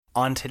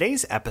On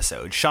today's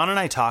episode, Sean and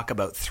I talk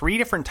about 3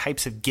 different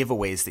types of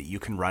giveaways that you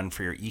can run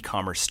for your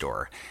e-commerce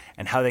store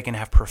and how they can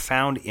have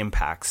profound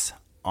impacts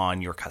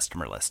on your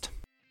customer list.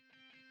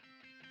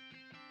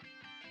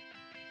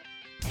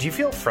 Do you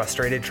feel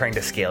frustrated trying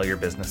to scale your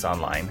business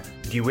online?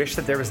 Do you wish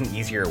that there was an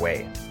easier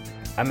way?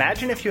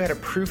 Imagine if you had a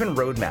proven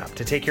roadmap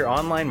to take your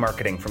online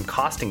marketing from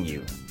costing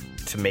you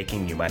to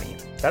making you money.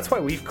 That's why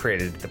we've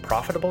created the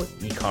Profitable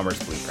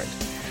E-commerce Blueprint.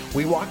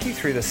 We walk you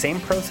through the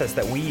same process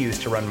that we use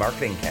to run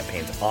marketing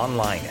campaigns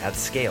online at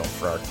scale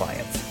for our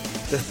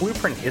clients. This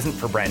blueprint isn't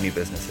for brand new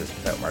businesses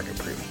without market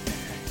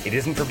proof. It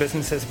isn't for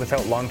businesses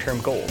without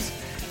long-term goals.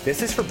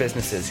 This is for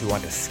businesses who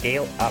want to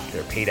scale up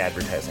their paid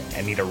advertising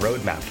and need a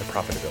roadmap to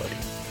profitability.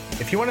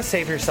 If you want to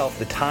save yourself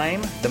the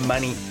time, the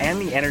money,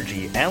 and the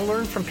energy, and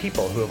learn from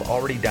people who have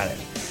already done it,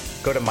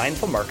 go to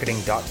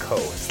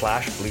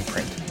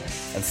mindfulmarketing.co/blueprint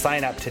and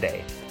sign up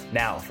today.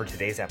 Now for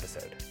today's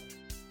episode.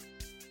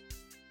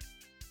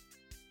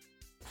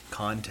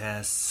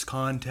 Contests.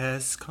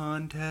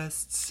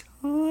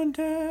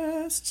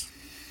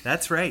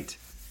 That's right.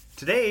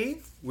 Today,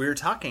 we're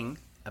talking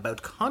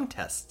about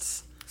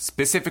contests.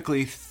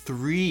 Specifically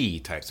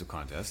 3 types of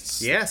contests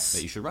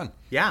that you should run.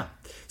 Yeah.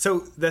 So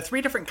the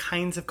 3 different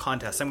kinds of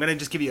contests, I'm going to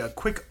just give you a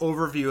quick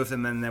overview of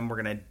them, and then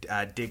we're going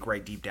to dig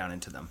right deep down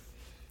into them.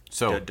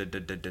 So,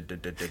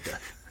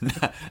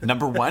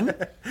 number 1?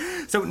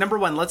 So number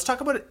 1, let's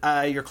talk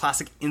about your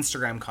classic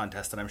Instagram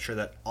contest that I'm sure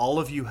that all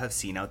of you have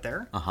seen out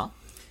there.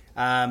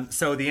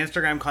 So the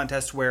Instagram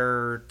contest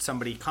where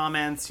somebody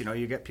comments,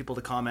 you get people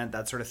to comment,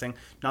 that sort of thing.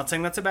 Not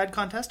saying that's a bad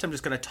contest. I'm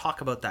just going to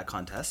talk about that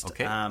contest.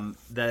 Okay.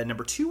 The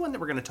number 2 one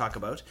that we're going to talk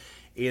about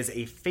is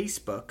a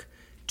Facebook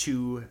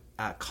to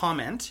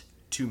comment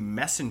to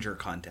Messenger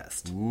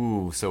contest.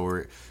 Ooh, so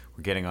we're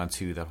getting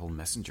onto that whole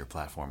Messenger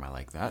platform. I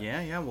like that.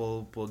 Yeah.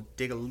 We'll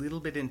dig a little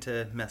bit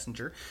into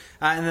Messenger.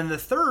 And then the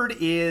third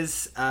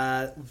is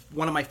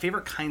one of my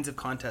favorite kinds of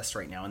contests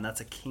right now, and that's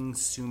a King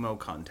Sumo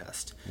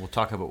contest. We'll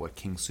talk about what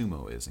King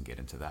Sumo is and get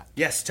into that.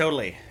 Yes,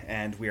 totally.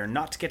 And we are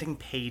not getting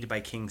paid by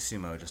King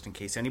Sumo, just in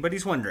case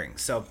anybody's wondering.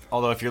 So,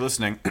 although if you're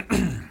listening,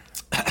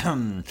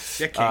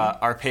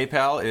 our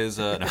PayPal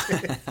is...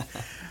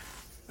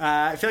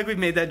 I feel like we've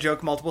made that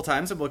joke multiple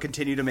times, and we'll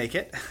continue to make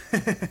it.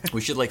 We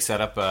should set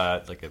up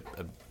a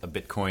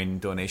Bitcoin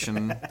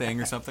donation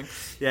thing or something.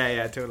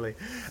 Yeah, totally.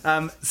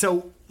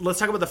 So let's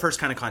talk about the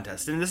first kind of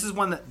contest, and this is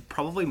one that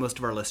probably most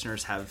of our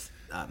listeners have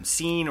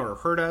seen or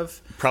heard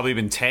of. Probably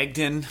been tagged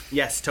in.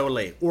 Yes,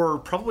 totally, or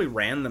probably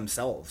ran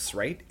themselves.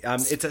 Right?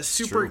 It's a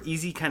super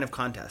easy kind of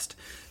contest.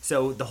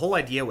 So the whole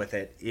idea with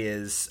it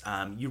is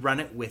you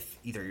run it with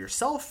either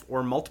yourself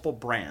or multiple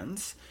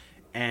brands.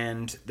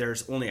 And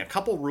there's only a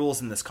couple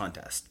rules in this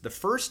contest. The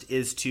first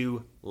is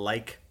to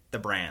like the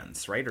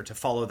brands, right? Or to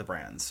follow the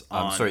brands.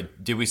 Sorry,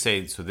 did we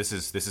say, so this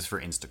is for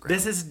Instagram?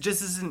 This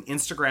is an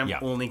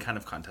Instagram only kind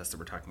of contest that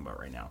we're talking about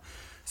right now.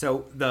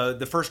 So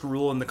the first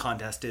rule in the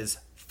contest is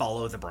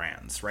follow the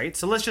brands, right?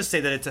 So let's just say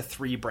that it's a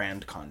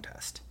 3-brand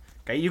contest.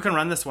 Okay, you can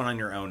run this one on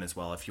your own as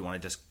well if you want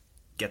to just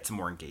get some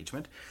more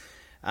engagement.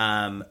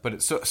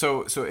 But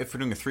so if we're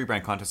doing a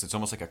 3-brand contest, it's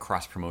almost like a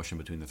cross promotion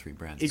between the 3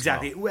 brands.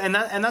 Exactly, well.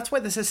 and that's why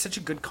this is such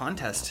a good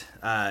contest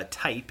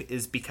type,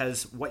 is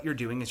because what you're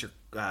doing is you're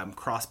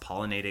cross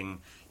pollinating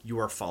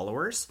your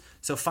followers.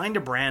 So find a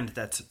brand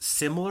that's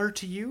similar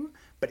to you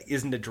but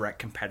isn't a direct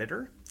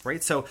competitor,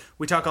 right? So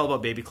we talk all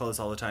about baby clothes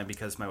all the time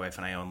because my wife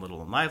and I own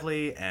Little and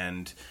Lively,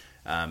 and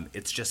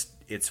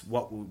it's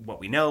what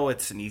we know.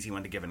 It's an easy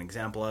one to give an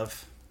example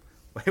of.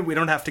 We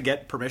don't have to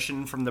get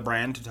permission from the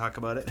brand to talk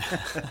about it.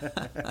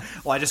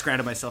 Well, I just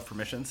granted myself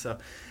permission. So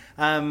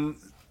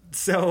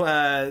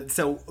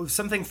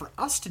something for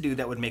us to do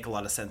that would make a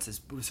lot of sense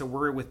is, so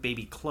we're with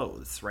baby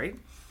clothes, right?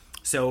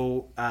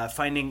 So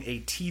finding a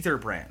teether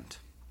brand.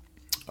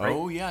 Right,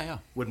 oh, yeah.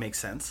 would make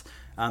sense.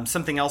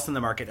 Something else in the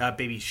market,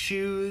 baby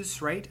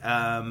shoes, right?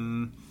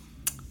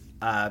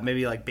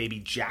 Maybe like baby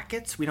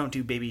jackets. We don't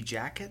do baby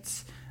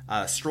jackets.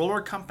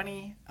 Stroller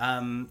company.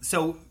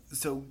 So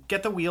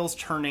get the wheels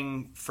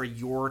turning for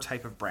your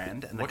type of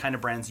brand and the kind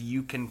of brands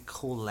you can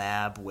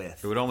collab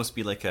with. It would almost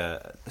be like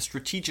a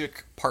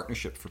strategic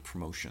partnership for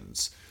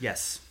promotions.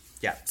 Yes.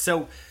 Yeah.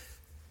 So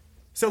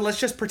let's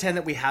just pretend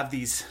that we have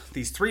these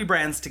 3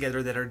 brands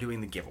together that are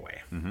doing the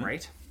giveaway,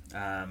 right?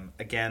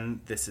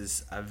 Again, this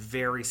is a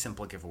very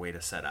simple giveaway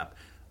to set up.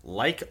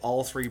 Like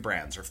all 3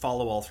 brands, or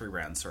follow all 3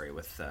 brands,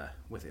 with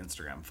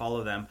Instagram.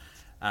 Follow them.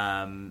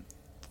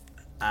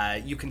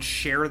 You can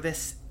share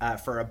this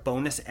for a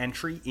bonus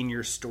entry in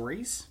your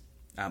stories.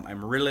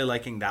 I'm really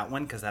liking that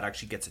one because that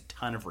actually gets a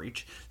ton of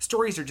reach.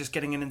 Stories are just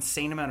getting an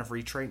insane amount of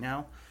reach right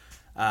now.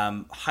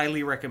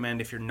 Highly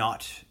recommend, if you're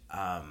not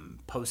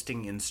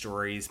posting in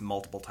stories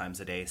multiple times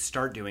a day,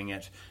 start doing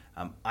it.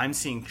 I'm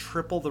seeing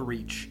triple the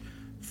reach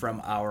from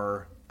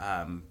our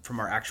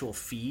actual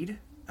feed.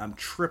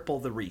 Triple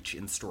the reach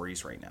in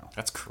stories right now.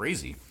 That's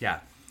crazy. Yeah.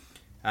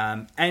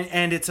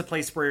 And it's a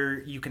place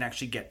where you can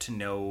actually get to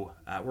know,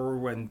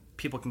 when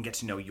people can get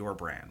to know your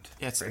brand.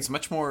 Yeah, it's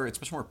much more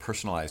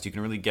personalized. You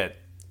can really get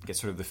get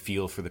sort of the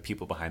feel for the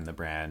people behind the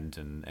brand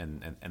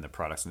and the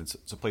products, and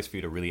it's a place for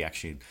you to really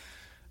actually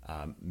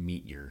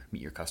meet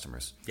your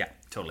customers. Yeah,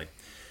 totally.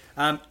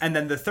 And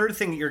then the third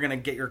thing that you're going to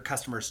get your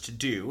customers to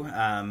do,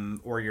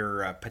 or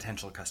your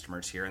potential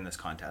customers here in this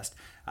contest,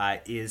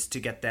 is to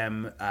get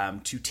them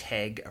to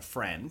tag a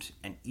friend,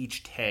 and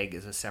each tag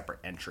is a separate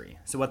entry.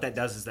 So what that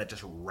does is that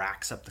just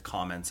racks up the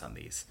comments on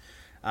these.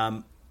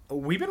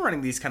 We've been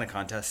running these kind of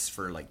contests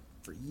for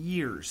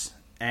years,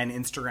 and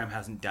Instagram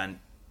hasn't done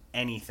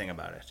anything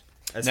about it.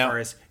 As far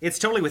as it's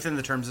totally within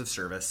the terms of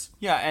service.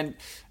 Yeah,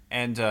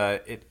 and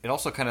it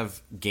also kind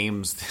of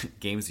games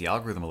the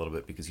algorithm a little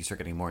bit, because you start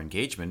getting more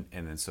engagement,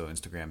 and then so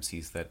Instagram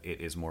sees that it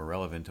is more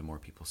relevant and more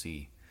people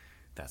see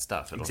that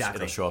stuff.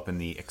 It'll show up in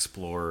the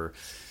Explore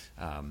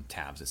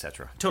tabs,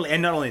 etc. Totally,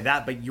 and not only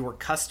that, but your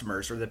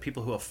customers or the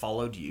people who have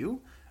followed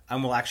you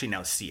will actually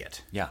now see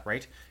it. Yeah.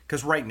 Right?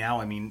 Because right now,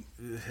 I mean,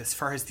 as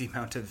far as the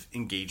amount of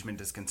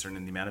engagement is concerned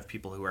and the amount of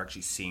people who are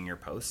actually seeing your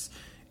posts,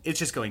 it's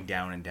just going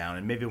down and down.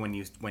 And maybe when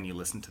you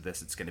listen to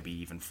this, it's going to be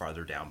even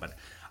farther down. But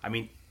I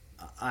mean,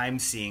 I'm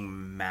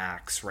seeing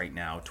max right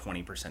now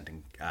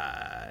 20%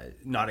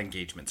 not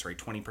engagements, right?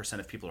 20%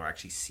 of people are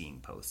actually seeing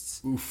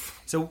posts. Oof.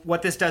 So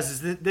what this does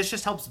is this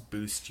just helps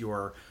boost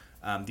your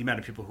the amount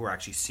of people who are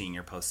actually seeing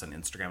your posts on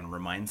Instagram, and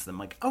reminds them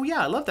like, oh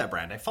yeah, I love that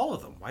brand. I follow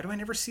them. Why do I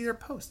never see their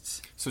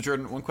posts? So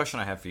Jordan, one question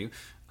I have for you,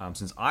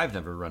 since I've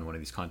never run one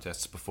of these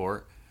contests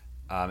before,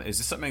 is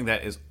this something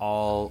that is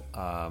all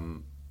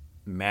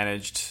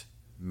managed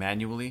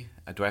manually?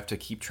 Do I have to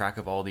keep track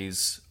of all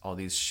these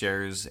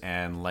shares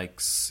and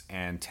likes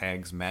and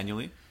tags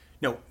manually?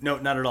 No,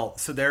 not at all.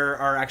 So there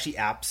are actually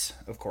apps,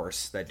 of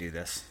course, that do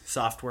this.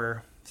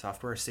 Software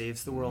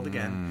saves the world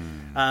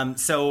again.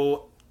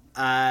 So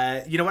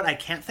you know what? I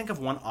can't think of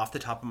one off the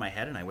top of my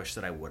head, and I wish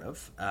that I would have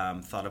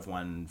thought of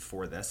one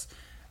for this.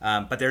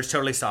 But there's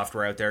totally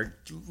software out there.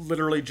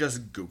 Literally,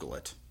 just Google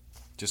it.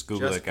 Just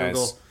Google it, guys.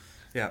 Google.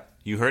 Yeah.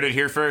 You heard it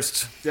here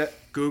first. Yeah,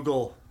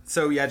 Google.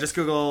 So yeah, just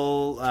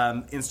Google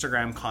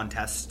Instagram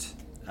contest.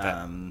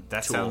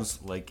 That sounds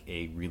like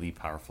a really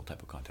powerful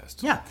type of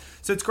contest. Yeah,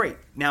 so it's great.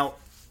 Now,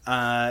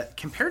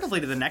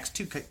 comparatively to the next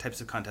two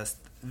types of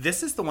contests,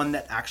 this is the one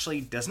that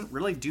actually doesn't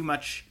really do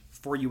much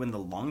for you in the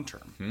long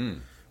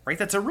term. Right?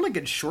 That's a really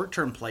good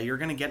short-term play. You're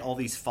going to get all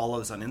these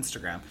follows on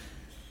Instagram.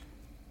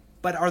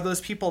 But are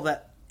those people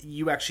that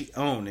you actually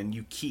own and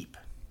you keep?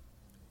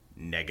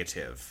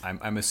 Negative.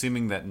 I'm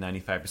assuming that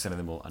 95% of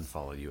them will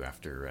unfollow you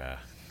after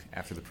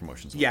the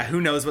promotions. Yeah,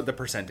 who knows what the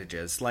percentage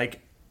is? Like,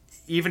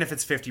 even if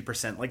it's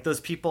 50%, like those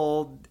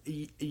people,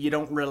 you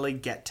don't really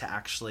get to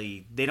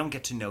actually, they don't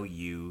get to know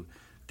you.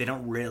 They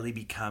don't really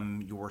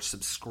become your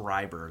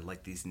subscriber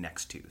like these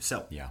next two.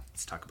 So yeah,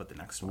 let's talk about the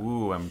next one.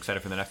 Ooh, I'm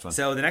excited for the next one.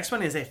 So the next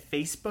one is a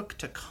Facebook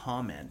to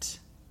comment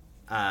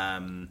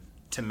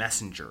to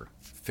Messenger.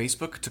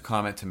 Facebook to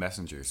comment to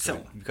Messenger.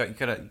 So you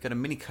got a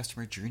mini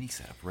customer journey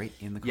set up right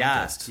in the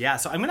contest. Yeah.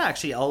 So I'm gonna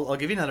actually, I'll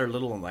give you another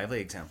little and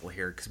lively example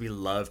here, because we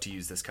love to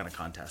use this kind of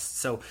contest.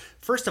 So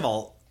first of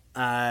all,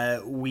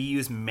 we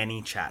use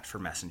ManyChat for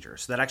Messenger.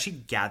 So that actually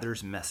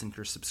gathers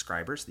Messenger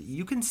subscribers that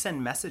you can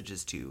send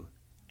messages to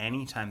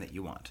anytime that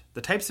you want.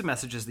 The types of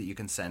messages that you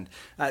can send,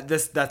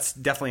 that's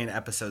definitely an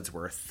episode's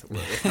worth,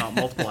 if not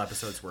multiple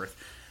episodes worth.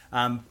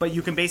 But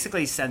you can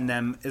basically send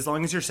them, as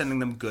long as you're sending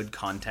them good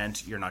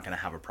content, you're not going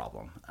to have a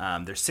problem.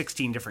 There's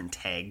 16 different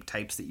tag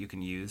types that you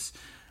can use.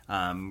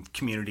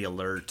 Community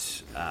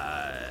alert.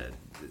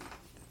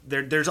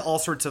 There's all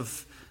sorts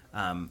of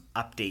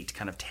update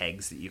kind of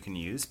tags that you can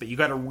use, but you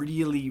got to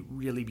really,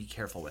 really be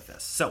careful with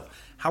this. So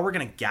how we're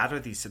going to gather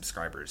these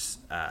subscribers,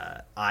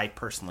 I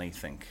personally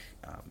think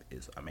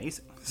is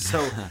amazing.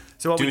 So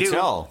what we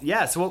do,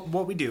 yeah. So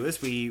what we do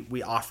is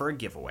we offer a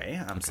giveaway.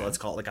 So let's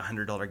call it like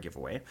 $100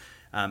 giveaway,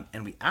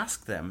 and we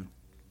ask them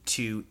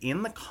to,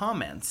 in the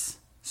comments,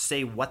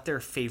 say what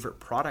their favorite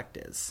product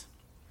is.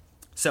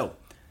 So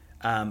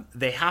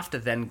they have to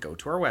then go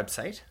to our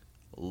website,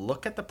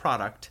 look at the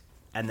product,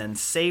 and then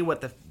say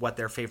what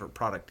their favorite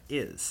product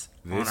is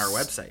on our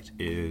website.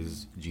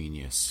 Is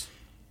genius.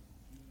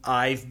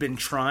 I've been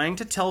trying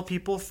to tell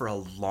people for a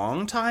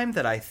long time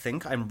that I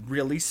think I'm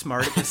really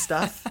smart at this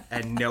stuff,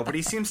 and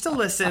nobody seems to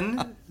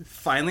listen.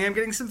 Finally, I'm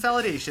getting some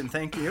validation.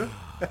 Thank you.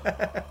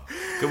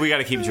 We got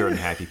to keep Jordan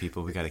happy,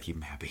 people. We got to keep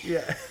him happy.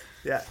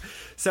 Yeah.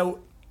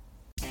 So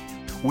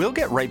we'll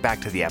get right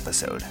back to the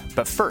episode.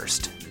 But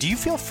first, do you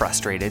feel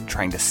frustrated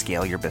trying to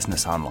scale your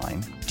business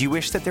online? Do you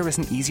wish that there was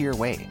an easier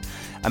way?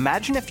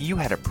 Imagine if you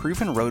had a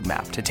proven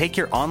roadmap to take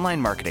your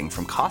online marketing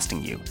from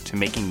costing you to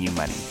making you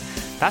money.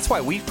 That's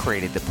why we've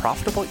created the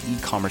Profitable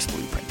E-commerce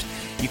Blueprint.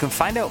 You can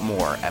find out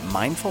more at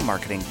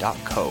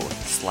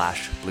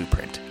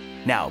mindfulmarketing.co/blueprint.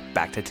 Now,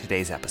 back to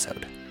today's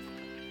episode.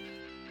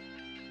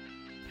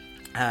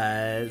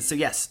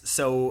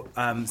 So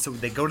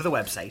they go to the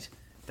website,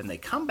 then they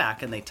come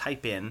back and they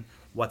type in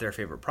what their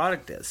favorite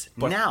product is.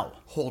 But now,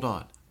 hold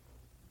on.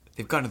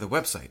 They've gone to the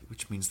website,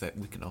 which means that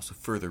we can also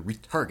further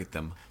retarget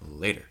them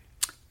later.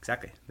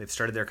 Exactly. They've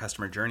started their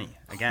customer journey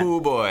again. Oh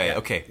boy. Yeah.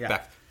 Okay.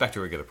 Yeah. Back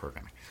to regular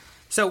programming.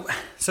 So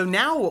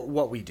now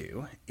what we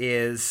do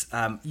is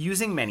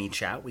using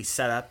ManyChat, we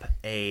set up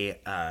a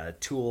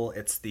tool.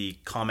 It's the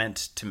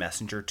comment to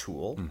messenger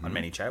tool on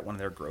ManyChat, one of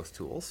their growth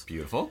tools.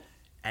 Beautiful.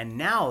 And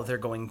now they're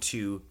going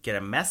to get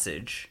a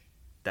message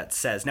that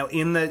says, now we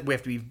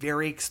have to be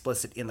very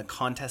explicit in the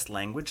contest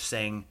language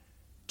saying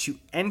to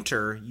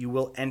enter, you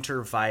will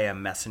enter via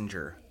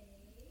messenger,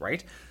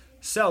 right?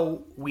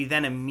 So we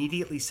then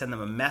immediately send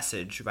them a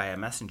message via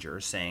messenger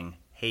saying,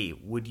 hey,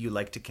 would you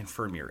like to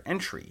confirm your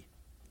entry?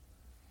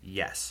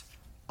 Yes.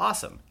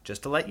 Awesome.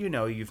 Just to let you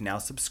know, you've now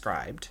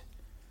subscribed.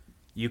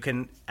 You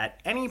can at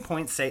any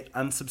point say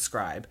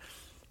unsubscribe.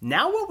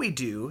 Now what we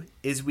do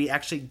is we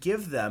actually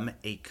give them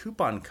a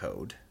coupon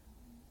code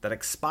that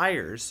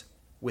expires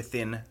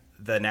within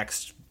the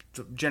next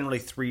generally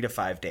 3 to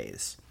 5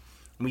 days.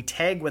 And we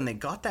tag when they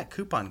got that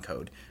coupon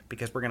code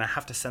because we're going to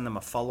have to send them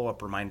a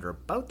follow-up reminder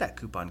about that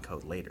coupon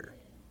code later.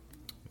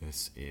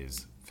 This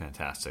is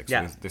fantastic. So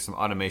Yeah. there's some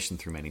automation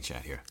through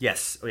ManyChat here.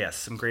 Yes. Oh, yes.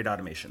 Some great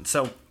automation.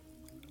 So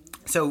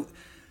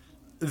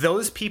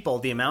those people,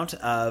 the amount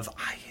of,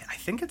 I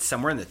think it's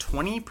somewhere in the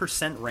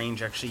 20%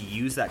 range actually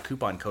use that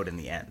coupon code in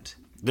the end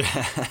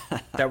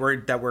that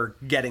we're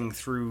getting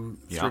through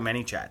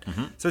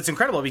ManyChat. So it's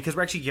incredible because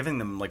we're actually giving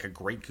them like a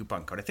great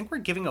coupon code. I think we're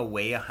giving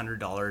away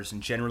 $100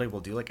 and generally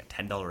we'll do like a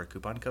 $10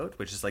 coupon code,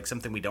 which is like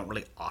something we don't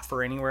really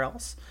offer anywhere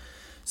else.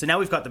 So now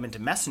we've got them into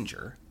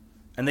Messenger.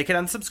 And they can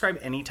unsubscribe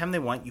anytime they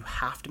want. You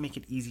have to make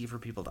it easy for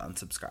people to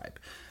unsubscribe.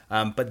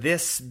 But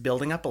this,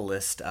 building up a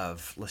list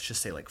of, let's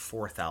just say like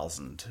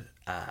 4,000,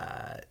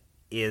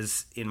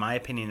 is, in my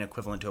opinion,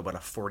 equivalent to about a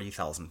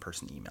 40,000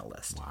 person email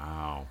list.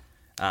 Wow.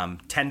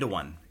 10 to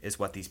 1 is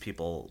what these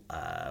people,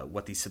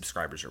 what these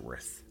subscribers are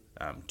worth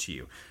to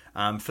you.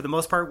 For the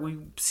most part, we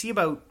see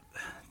about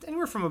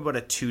anywhere from about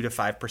a 2 to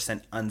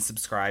 5%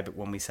 unsubscribe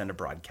when we send a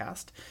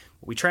broadcast.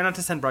 We try not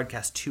to send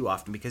broadcasts too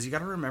often because you got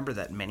to remember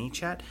that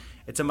ManyChat,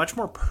 it's a much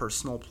more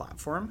personal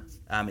platform.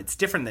 It's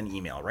different than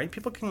email, right?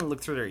 People can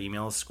look through their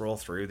emails, scroll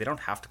through. They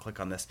don't have to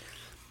click on this.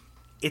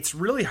 It's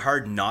really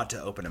hard not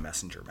to open a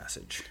messenger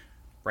message,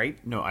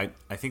 right? No, I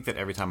think that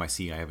every time I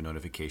see I have a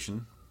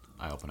notification,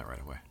 I open it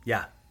right away.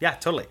 Yeah,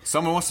 totally.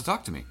 Someone wants to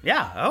talk to me.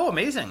 Yeah. Oh,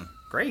 amazing.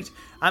 Great.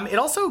 It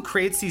also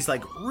creates these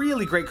like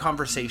really great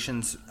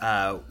conversations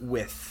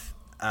with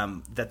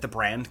that the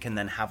brand can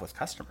then have with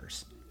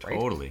customers. Right?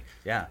 Totally.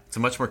 Yeah. It's a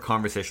much more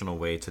conversational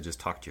way to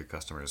just talk to your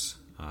customers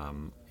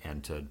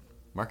and to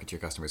market to your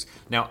customers.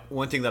 Now,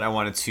 one thing that I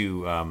wanted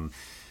to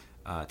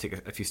take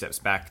a few steps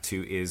back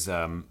to is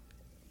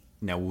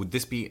now, would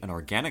this be an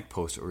organic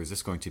post or is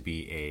this going to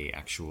be a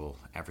actual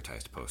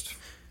advertised post?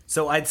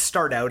 So I'd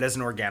start out as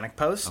an organic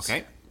post.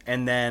 Okay.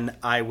 And then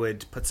I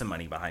would put some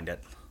money behind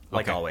it,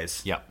 like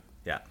always. Yeah.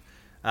 Yeah.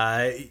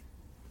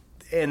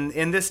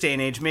 In this day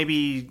and age,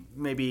 maybe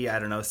I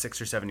don't know,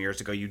 6 or 7 years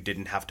ago, you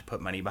didn't have to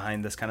put money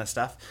behind this kind of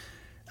stuff,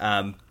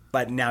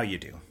 but now you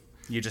do.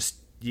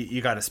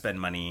 You got to spend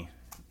money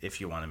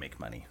if you want to make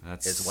money.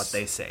 Is what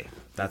they say.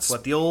 That's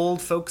what the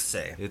old folks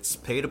say. It's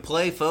pay to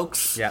play,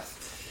 folks.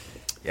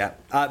 Yeah.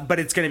 But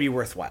it's going to be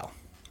worthwhile,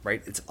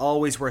 right? It's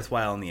always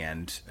worthwhile in the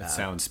end.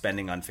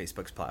 Spending on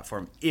Facebook's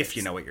platform if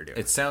you know what you're doing.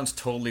 It sounds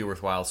totally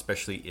worthwhile,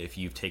 especially if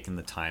you've taken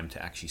the time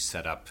to actually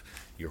set up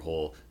your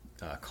whole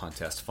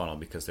contest funnel,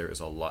 because there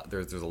is a lot.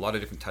 There's a lot of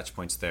different touch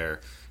points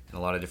there, and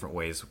a lot of different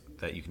ways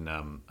that you can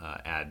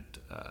add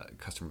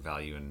customer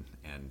value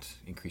and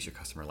increase your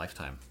customer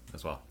lifetime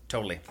as well.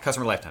 Totally.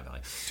 Customer lifetime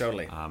value.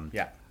 Totally.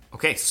 Yeah.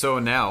 Okay, so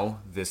now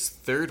this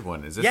third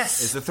one is this.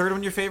 Yes. Is the third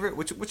one your favorite?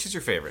 Which is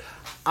your favorite?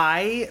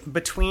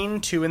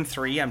 Between 2 and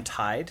 3, I'm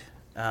tied.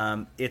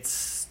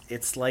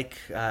 It's like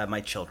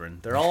my children.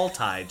 They're all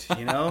tied.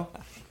 You know,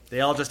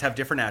 they all just have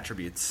different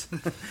attributes.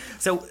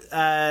 So.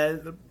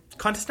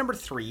 Contest number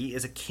 3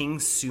 is a King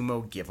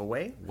Sumo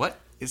giveaway. What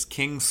is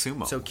King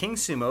Sumo? So King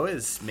Sumo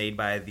is made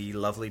by the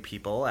lovely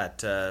people at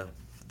the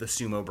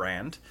Sumo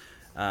brand.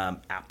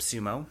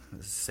 AppSumo is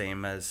the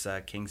same as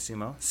King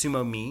Sumo.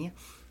 Sumo Me.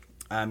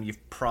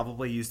 You've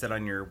probably used it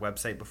on your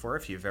website before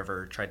if you've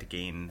ever tried to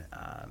gain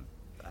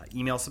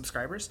email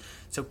subscribers.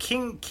 So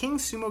King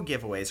Sumo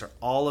giveaways are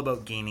all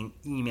about gaining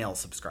email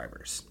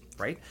subscribers,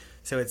 right?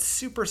 So it's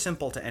super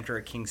simple to enter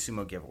a King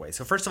Sumo giveaway.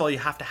 So first of all, you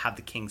have to have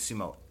the King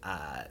Sumo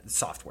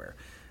software.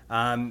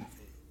 I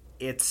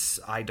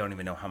don't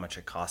even know how much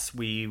it costs.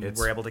 We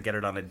were able to get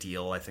it on a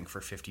deal, I think,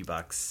 for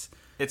 $50.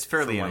 It's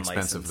fairly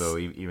inexpensive, though,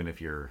 even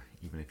if you're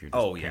just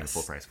paying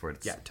full price for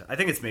it. Yeah, I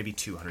think it's maybe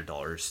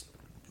 $200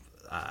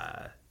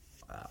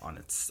 on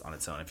its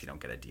own if you don't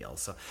get a deal.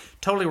 So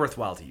totally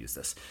worthwhile to use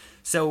this.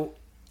 So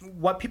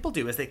what people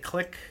do is they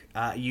click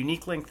a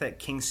unique link that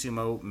King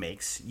Sumo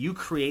makes. You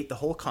create the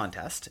whole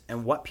contest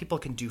and what people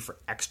can do for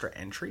extra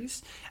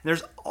entries. And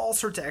there's all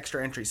sorts of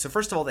extra entries. So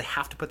first of all, they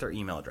have to put their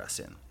email address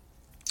in.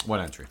 One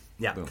entry.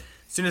 Yeah. Boom.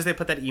 As soon as they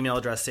put that email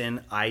address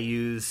in, I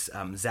use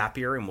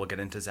Zapier, and we'll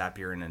get into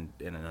Zapier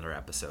in another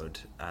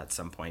episode at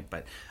some point.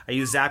 But I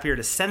use Zapier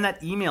to send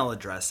that email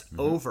address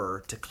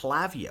over to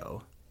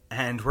Klaviyo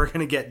and we're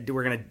gonna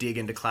dig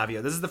into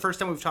Klaviyo. This is the first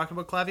time we've talked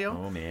about Klaviyo.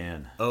 Oh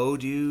man. Oh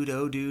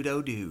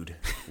dude.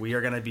 We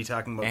are gonna be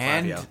talking about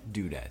Klaviyo. And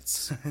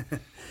dudettes.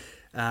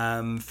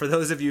 For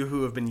those of you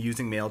who have been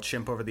using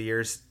MailChimp over the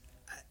years,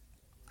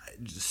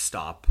 just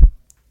stop.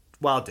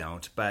 Well,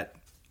 don't, but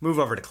move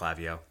over to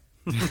Klaviyo.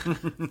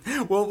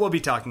 we'll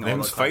be talking all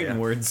about Klaviyo. Fighting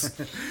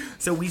words.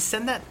 So we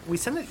send that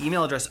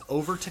email address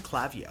over to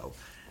Klaviyo,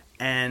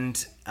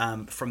 and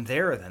from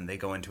there, then they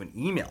go into an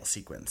email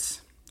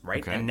sequence,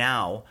 right? Okay. And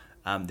now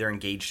they're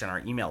engaged on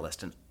our email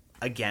list. And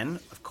again,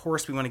 of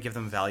course, we want to give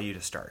them value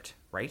to start,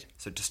 right?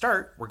 So to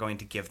start, we're going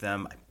to give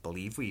them, I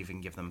believe we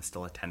even give them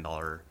still a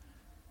 $10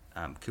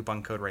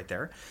 coupon code right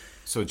there.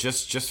 So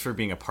just for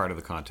being a part of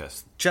the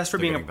contest, just for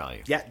being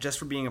value. Yeah, just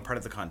for being a part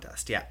of the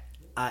contest. Yeah,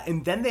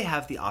 and then they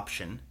have the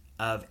option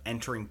of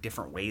entering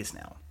different ways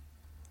now.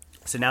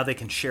 So now they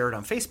can share it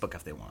on Facebook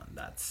if they want.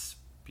 That's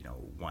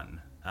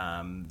one.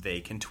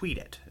 They can tweet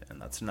it,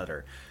 and that's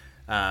another.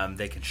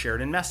 They can share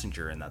it in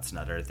Messenger, and that's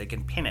another. They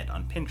can pin it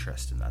on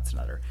Pinterest, and that's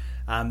another.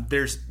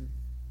 There's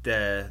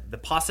the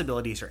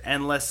possibilities are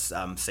endless.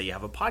 Say you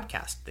have a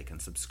podcast, they can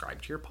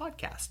subscribe to your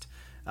podcast.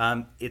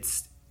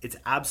 It's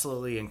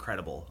absolutely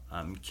incredible,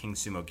 King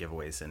Sumo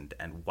Giveaways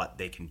and what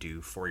they can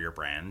do for your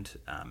brand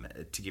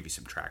to give you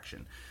some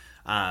traction.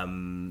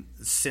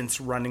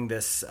 Since running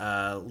this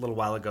a little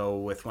while ago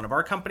with one of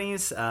our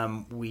companies,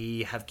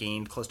 we have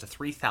gained close to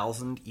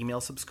 3,000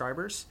 email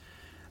subscribers.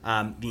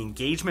 The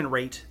engagement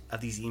rate of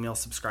these email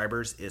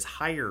subscribers is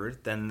higher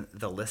than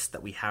the list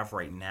that we have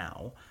right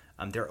now.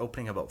 They're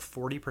opening about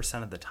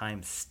 40% of the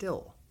time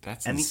still.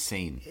 That's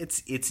insane.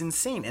 It's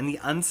insane. And the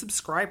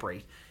unsubscribe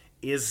rate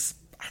is,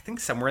 I think,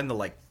 somewhere in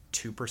the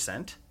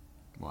 2%.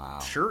 Wow.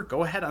 Sure,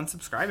 go ahead,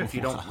 unsubscribe if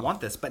you don't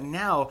want this. But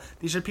now,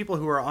 these are people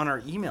who are on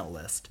our email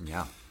list.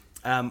 Yeah.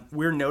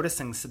 We're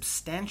noticing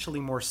substantially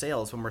more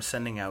sales when we're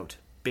sending out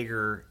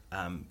bigger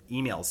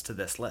emails to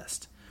this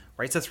list.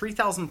 Right? So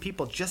 3,000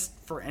 people just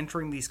for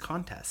entering these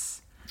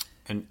contests.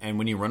 And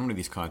when you run one of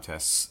these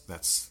contests,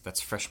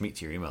 that's fresh meat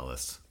to your email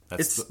list.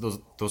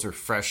 Those are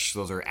fresh,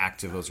 those are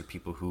active, those are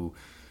people who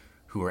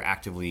are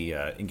actively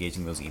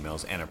engaging those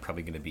emails and are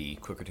probably going to be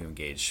quicker to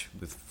engage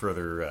with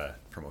further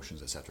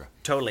promotions, etc.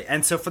 Totally.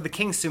 And so for the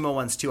King Sumo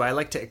ones too, I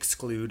like to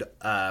exclude,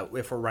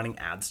 if we're running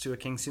ads to a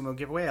King Sumo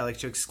giveaway, I like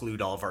to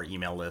exclude all of our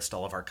email list,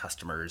 all of our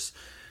customers,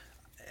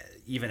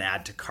 even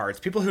add to cards.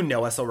 People who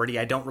know us already,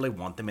 I don't really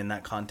want them in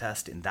that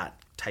contest, in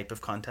that type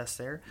of contest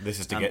there. This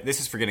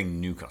is for getting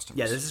new customers.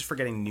 Yeah, this is for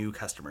getting new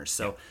customers.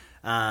 So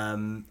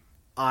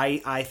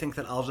I think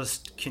that I'll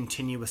just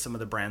continue with some of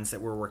the brands that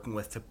we're working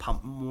with to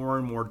pump more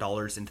and more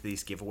dollars into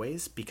these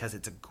giveaways, because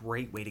it's a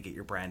great way to get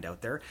your brand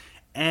out there.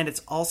 And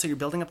it's also, you're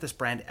building up this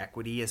brand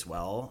equity as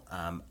well,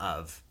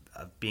 of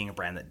being a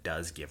brand that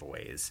does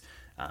giveaways.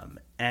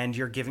 And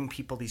you're giving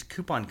people these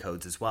coupon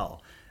codes as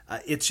well.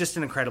 It's just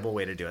an incredible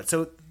way to do it.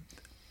 So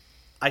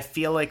I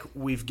feel like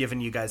we've given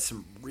you guys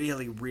some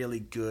really, really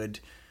good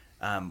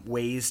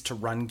ways to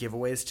run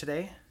giveaways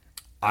today.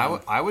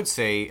 I would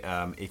say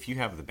if you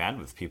have the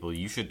bandwidth, people,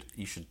 you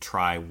should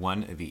try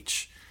one of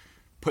each.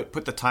 Put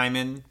the time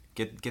in,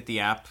 get the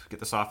app,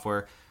 get the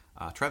software.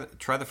 Try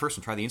the first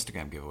one. Try the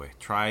Instagram giveaway.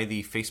 Try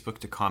the Facebook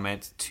to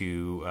comment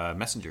to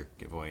Messenger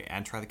giveaway,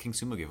 and try the King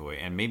Sumo giveaway.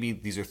 And maybe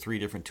these are 3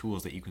 different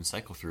tools that you can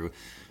cycle through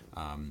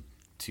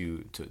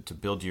to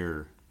build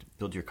your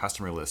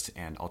customer list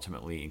and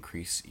ultimately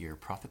increase your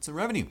profits and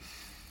revenue.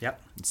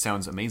 Yep, it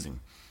sounds amazing.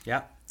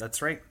 Yeah,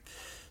 that's right.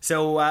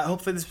 So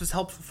hopefully this was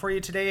helpful for you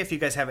today. If you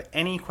guys have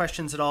any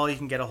questions at all, you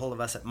can get a hold of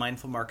us at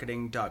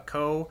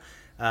mindfulmarketing.co.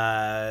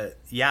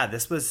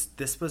 This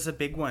was a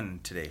big one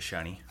today,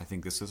 Shani. I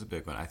think this is a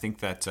big one. I think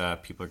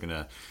that people are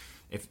gonna,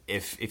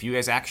 if you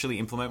guys actually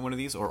implement one of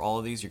these or all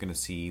of these, you're gonna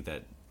see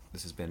that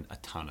this has been a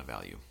ton of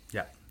value.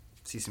 Yeah,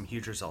 see some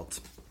huge results.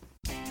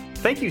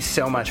 Thank you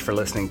so much for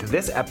listening to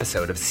this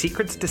episode of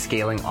Secrets to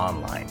Scaling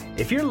Online.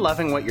 If you're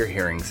loving what you're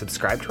hearing,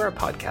 subscribe to our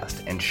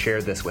podcast and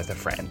share this with a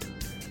friend.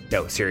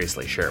 No,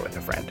 seriously, share it with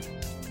a friend.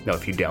 No,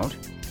 if you don't,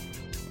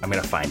 I'm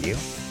going to find you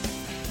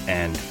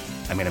and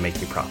I'm going to make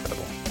you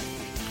profitable.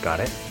 Got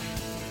it?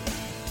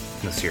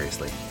 No,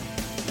 seriously.